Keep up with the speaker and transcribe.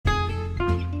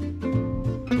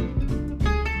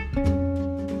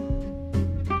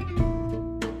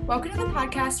Welcome to the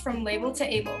podcast From Label to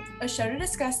Able, a show to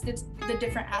discuss the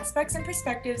different aspects and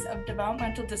perspectives of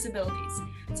developmental disabilities,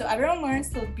 so everyone learns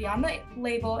to look beyond the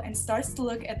label and starts to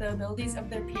look at the abilities of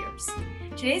their peers.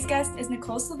 Today's guest is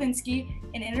Nicole Slivinski,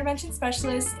 an intervention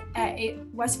specialist at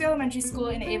Westview Elementary School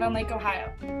in Avon Lake,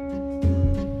 Ohio.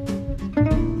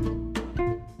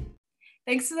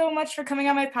 Thanks so much for coming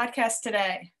on my podcast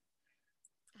today.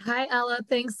 Hi, Ella.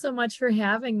 Thanks so much for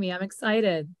having me. I'm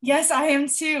excited. Yes, I am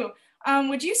too.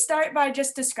 Would you start by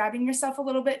just describing yourself a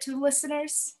little bit to the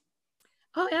listeners?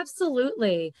 Oh,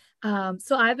 absolutely.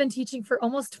 So I've been teaching for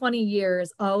almost 20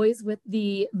 years, always with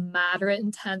the moderate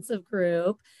intensive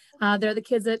group. They're the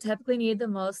kids that typically need the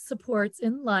most supports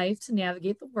in life to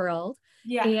navigate the world.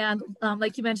 Yeah. And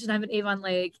like you mentioned, I'm at Avon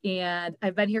Lake and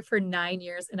I've been here for 9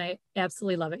 years and I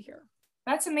absolutely love it here.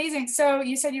 That's amazing. So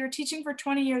you said you were teaching for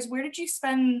 20 years. Where did you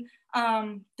spend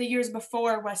the years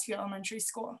before Westview Elementary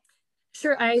School?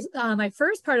 Sure. My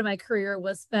first part of my career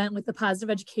was spent with the Positive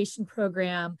Education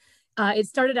Program. It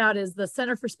started out as the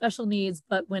Center for Special Needs,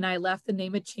 but when I left, the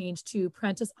name had changed to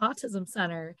Prentice Autism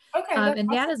Center. Okay, and awesome.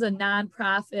 That is a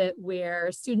nonprofit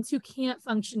where students who can't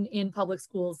function in public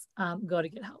schools go to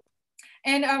get help.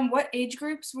 And what age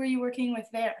groups were you working with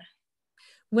there?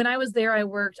 When I was there, I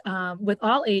worked with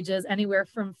all ages, anywhere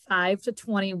from 5 to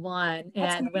 21.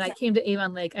 And when I came to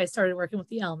Avon Lake, I started working with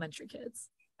the elementary kids.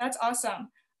 That's awesome.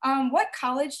 What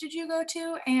college did you go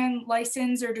to and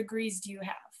license or degrees do you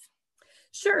have?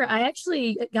 Sure. I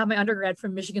actually got my undergrad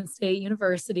from Michigan State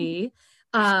University.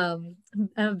 I'm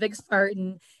a big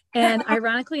Spartan. And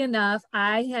ironically enough,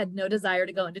 I had no desire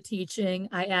to go into teaching.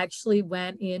 I actually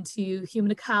went into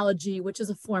human ecology, which is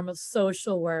a form of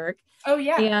social work. Oh,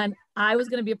 yeah. And I was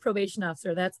going to be a probation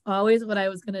officer. That's always what I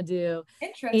was going to do.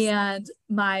 Interesting. And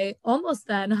my almost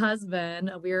then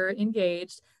husband, we were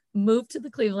engaged, moved to the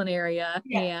Cleveland area.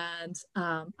 Yeah.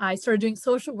 And I started doing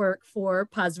social work for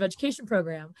Positive Education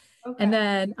Program. Okay. And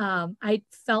then I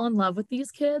fell in love with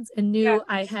these kids and knew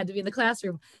I had to be in the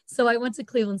classroom. So I went to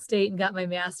Cleveland State and got my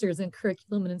master's in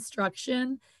curriculum and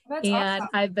instruction. That's and awesome.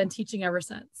 I've been teaching ever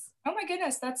since. Oh my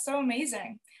goodness, that's so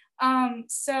amazing.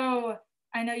 So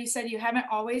I know you said you haven't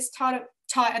always taught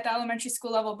at the elementary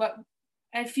school level, but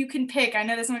if you can pick, I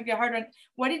know this might be a hard one.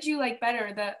 What did you like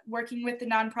better, the working with the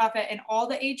nonprofit and all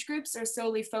the age groups, or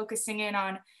solely focusing in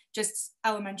on just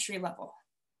elementary level?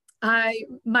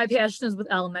 My passion is with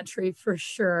elementary for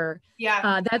sure.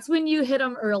 Yeah. That's when you hit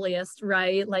them earliest,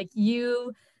 right? Like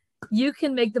you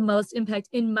can make the most impact,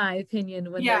 in my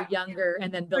opinion, when they're younger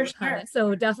and then build upon it.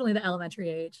 So definitely the elementary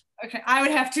age. Okay, I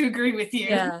would have to agree with you.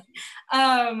 Yeah.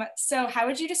 So how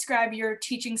would you describe your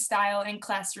teaching style and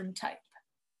classroom type?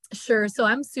 Sure. So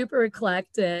I'm super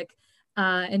eclectic.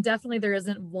 And definitely there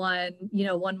isn't one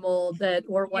mold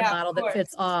or one model that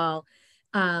fits all.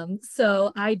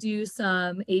 So I do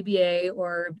some ABA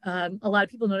or a lot of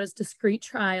people know it as discrete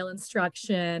trial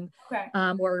instruction,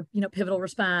 or pivotal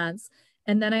response.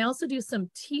 And then I also do some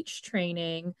teach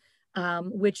training,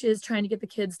 which is trying to get the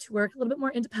kids to work a little bit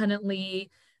more independently,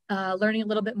 learning a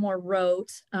little bit more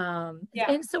rote.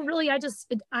 And so really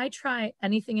I try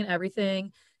anything and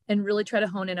everything and really try to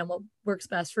hone in on what works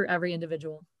best for every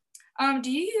individual.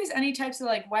 Do you use any types of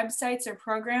like websites or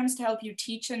programs to help you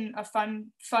teach in a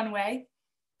fun way?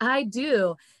 I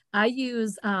do. I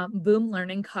use Boom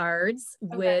Learning Cards,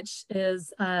 which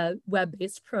is a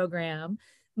web-based program.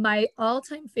 My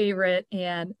all-time favorite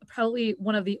and probably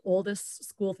one of the oldest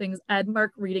school things, Edmark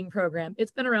reading program.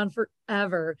 It's been around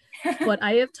forever, but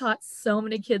I have taught so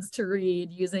many kids to read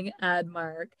using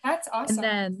Edmark. That's awesome.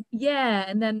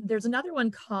 And then there's another one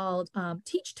called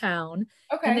Teach Town.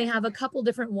 And they have a couple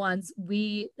different ones.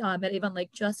 We at Avon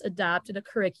Lake just adopted a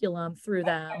curriculum through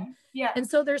them. Yeah. And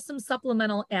so there's some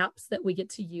supplemental apps that we get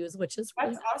to use, which is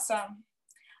really awesome.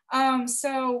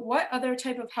 So what other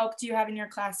type of help do you have in your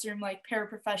classroom, like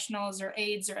paraprofessionals or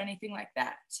aides or anything like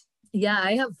that?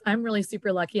 Yeah, I'm really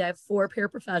super lucky. I have 4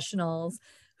 paraprofessionals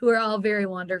who are all very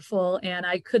wonderful, and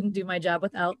I couldn't do my job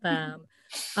without them.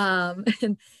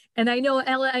 And I know,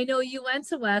 Ella, you went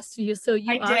to Westview, so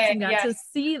you often got to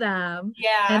see them.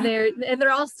 Yeah. And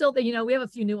they're all still there. We have a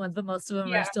few new ones, but most of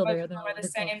them are still there. They're the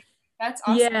same. That's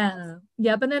awesome.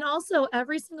 Yeah. But then also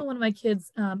every single one of my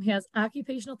kids has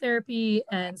occupational therapy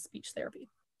and speech therapy.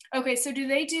 Okay, so do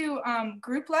they do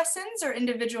group lessons or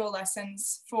individual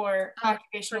lessons for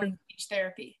occupational and speech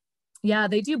therapy? Yeah,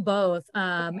 they do both.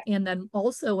 And then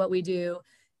also what we do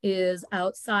is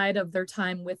outside of their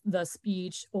time with the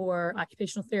speech or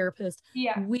occupational therapist,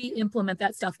 we implement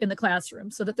that stuff in the classroom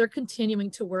so that they're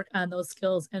continuing to work on those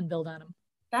skills and build on them.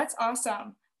 That's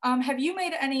awesome. Have you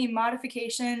made any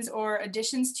modifications or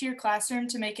additions to your classroom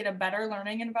to make it a better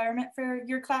learning environment for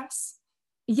your class?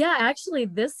 Yeah, actually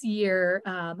this year,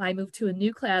 I moved to a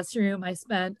new classroom. I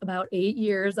spent about 8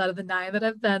 years out of the 9 that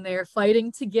I've been there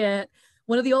fighting to get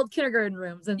one of the old kindergarten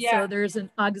rooms. And Yeah, so there's an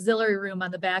auxiliary room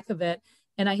on the back of it.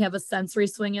 And I have a sensory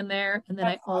swing in there. And then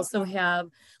I that's also awesome. have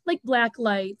like black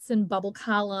lights and bubble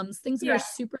columns, things that are Yeah,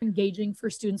 super engaging for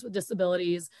students with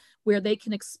disabilities, where they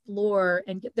can explore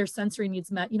and get their sensory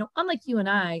needs met. You know, unlike you and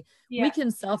I, we yeah, can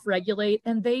self-regulate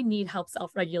and they need help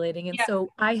self-regulating. And yeah.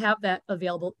 so I have that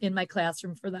available in my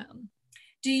classroom for them.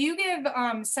 Do you give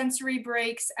sensory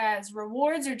breaks as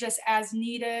rewards or just as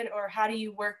needed, or how do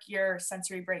you work your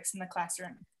sensory breaks in the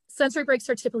classroom? Sensory breaks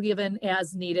are typically given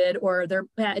as needed, or they're,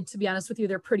 to be honest with you,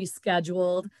 they're pretty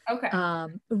scheduled. Okay.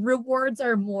 Rewards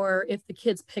are more if the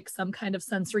kids pick some kind of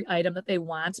sensory item that they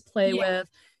want to play Yeah, with.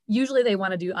 Usually they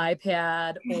want to do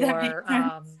iPad that makes or,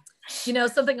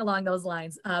 sense. something along those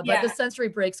lines. But the Yeah, sensory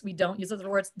breaks, we don't use as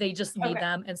rewards. They just need okay.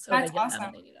 them. And so they That's get them and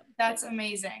awesome. they need them. That's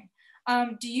amazing.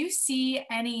 Do you see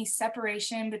any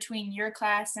separation between your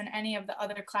class and any of the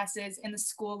other classes in the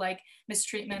school, like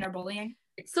mistreatment or bullying?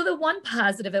 So the one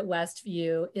positive at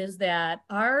Westview is that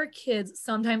our kids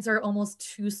sometimes are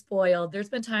almost too spoiled. There's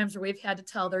been times where we've had to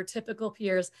tell their typical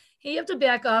peers, hey, you have to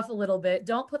back off a little bit.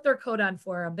 Don't put their coat on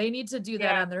for them. They need to do that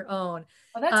Yeah. on their own.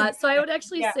 Oh, that's So I amazing. would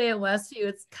actually Yeah. say at Westview,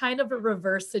 it's kind of a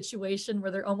reverse situation where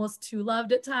they're almost too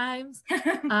loved at times.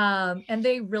 And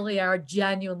they really are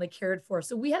genuinely cared for.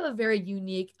 So we have a very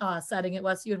unique setting at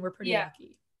Westview and we're pretty Yeah.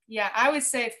 lucky. Yeah, I would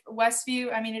say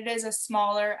Westview, I mean, it is a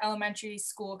smaller elementary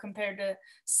school compared to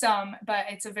some, but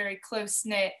it's a very close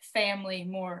knit family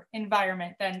more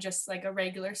environment than just like a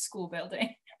regular school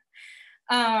building.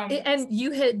 And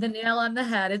you hit the nail on the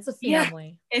head. It's a Yeah,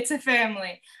 family. it's a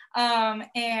family. And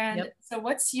Yep. so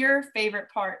what's your favorite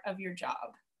part of your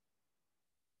job?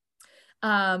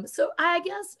 So I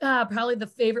guess probably the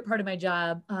favorite part of my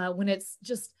job when it's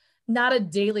just not a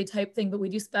daily type thing, but we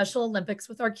do Special Olympics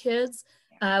with our kids.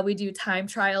 We do time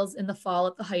trials in the fall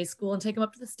at the high school and take them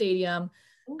up to the stadium.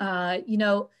 Ooh, You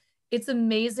know, it's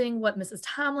amazing what Mrs.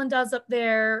 Tomlin does up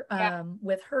there yeah,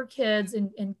 with her kids,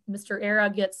 and Mr. Era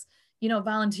gets,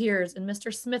 volunteers, and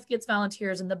Mr. Smith gets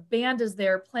volunteers, and the band is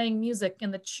there playing music,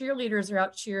 and the cheerleaders are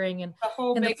out cheering, the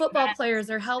whole and the big football event. players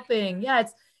are helping. Yeah,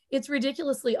 it's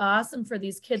ridiculously awesome for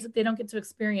these kids that they don't get to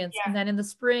experience. Yeah, And then in the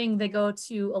spring, they go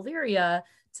to Elyria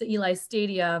to Eli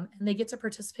Stadium and they get to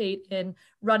participate in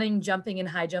running, jumping, and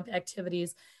high jump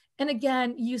activities. And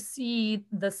again, you see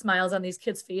the smiles on these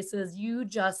kids' faces. You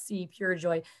just see pure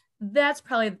joy. That's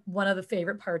probably one of the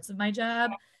favorite parts of my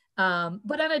job.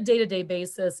 But on a day-to-day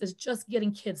basis is just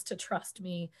getting kids to trust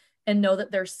me and know that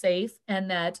they're safe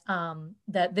and that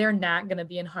they're not going to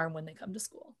be in harm when they come to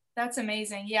school. that's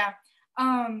amazing. Yeah.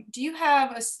 Do you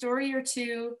have a story or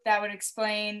two that would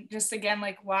explain just again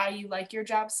like why you like your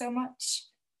job so much?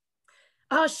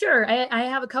 Oh, sure. I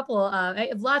have a couple. I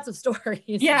have lots of stories,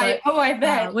 Yeah, but oh, I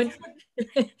bet. when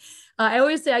I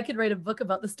always say I could write a book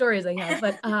about the stories I have.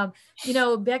 But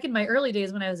back in my early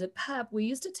days when I was at PEP, we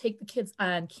used to take the kids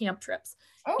on camp trips,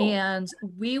 Oh, and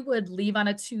we would leave on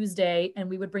a Tuesday, and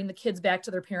we would bring the kids back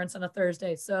to their parents on a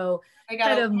Thursday. So I got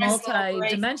kind a of nice little break.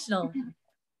 multi-dimensional.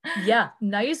 Yeah,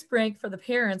 nice break for the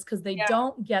parents because they Yeah,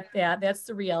 don't get that. That's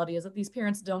the reality is that these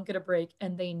parents don't get a break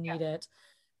and they yeah, need it.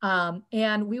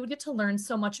 And we would get to learn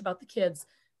so much about the kids.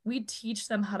 We'd teach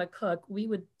them how to cook. We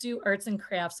would do arts and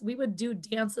crafts. We would do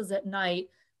dances at night.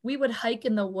 We would hike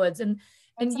in the woods that and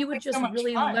sounds you would like so just much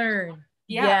really fun. learn.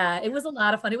 Yeah, Yeah, it was a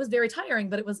lot of fun. It was very tiring,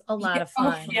 but it was a lot yeah, of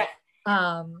oh, fun. yeah,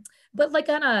 Um, but like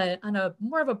on a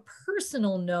more of a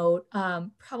personal note,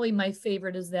 probably my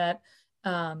favorite is that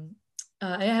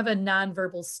I have a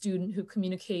nonverbal student who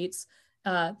communicates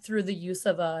through the use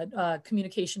of a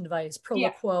communication device, yeah,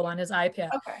 Proloquo, on his iPad.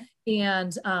 okay.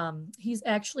 And he's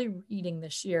actually reading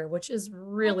this year, which is Oh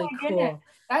really my goodness, cool.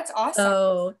 that's awesome.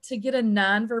 So to get a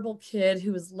nonverbal kid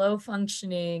who is low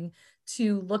functioning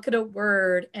to look at a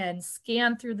word and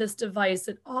scan through this device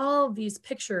at all of these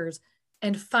pictures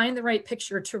and find the right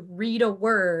picture to read a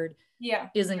word Yeah,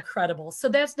 is incredible. So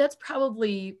that's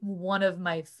probably one of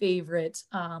my favorite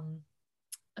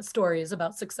stories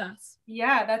about success.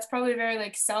 yeah, that's probably very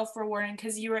like self-rewarding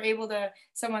because you were able to,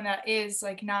 someone that is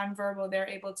like nonverbal, they're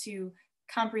able to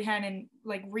comprehend and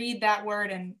like read that word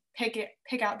and pick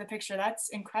out the picture. That's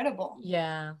incredible.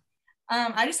 Yeah,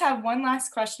 I just have one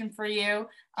last question for you,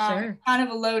 sure. kind of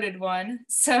a loaded one.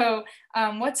 So,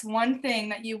 what's one thing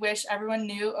that you wish everyone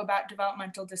knew about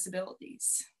developmental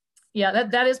disabilities? Yeah,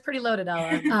 that is pretty loaded,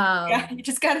 Ella. Yeah, you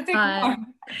just got to pick Uh,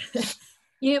 one.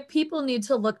 people need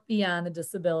to look beyond the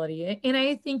disability. And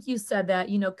I think you said that,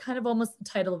 kind of almost the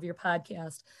title of your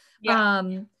podcast. Yeah,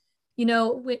 Um, you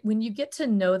know, when you get to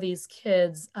know these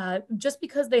kids, just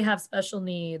because they have special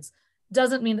needs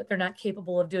doesn't mean that they're not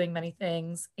capable of doing many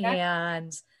things. Yeah.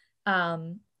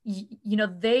 And, you know,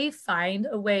 they find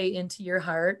a way into your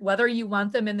heart, whether you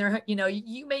want them in their, you know,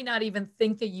 you may not even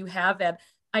think that you have that.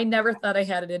 I never thought I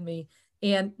had it in me.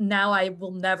 And now I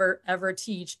will never, ever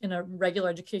teach in a regular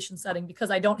education setting because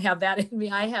I don't have that in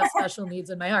me. I have special needs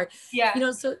in my heart. Yeah. You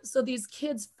know, so these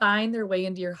kids find their way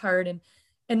into your heart,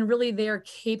 and really they are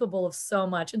capable of so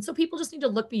much. And so people just need to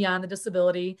look beyond the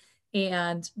disability,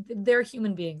 and they're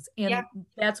human beings, and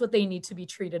that's what they need to be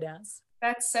treated as.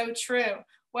 That's so true.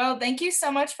 Well, thank you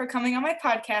so much for coming on my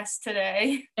podcast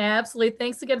today. Absolutely.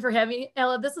 Thanks again for having me.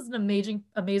 Ella, this is an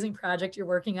amazing project you're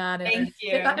working on. And Thank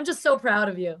you. I'm just so proud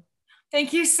of you.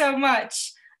 Thank you so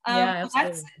much. Yeah,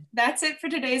 absolutely. That's it for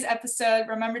today's episode.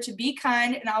 Remember to be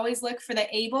kind and always look for the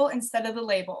able instead of the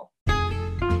label.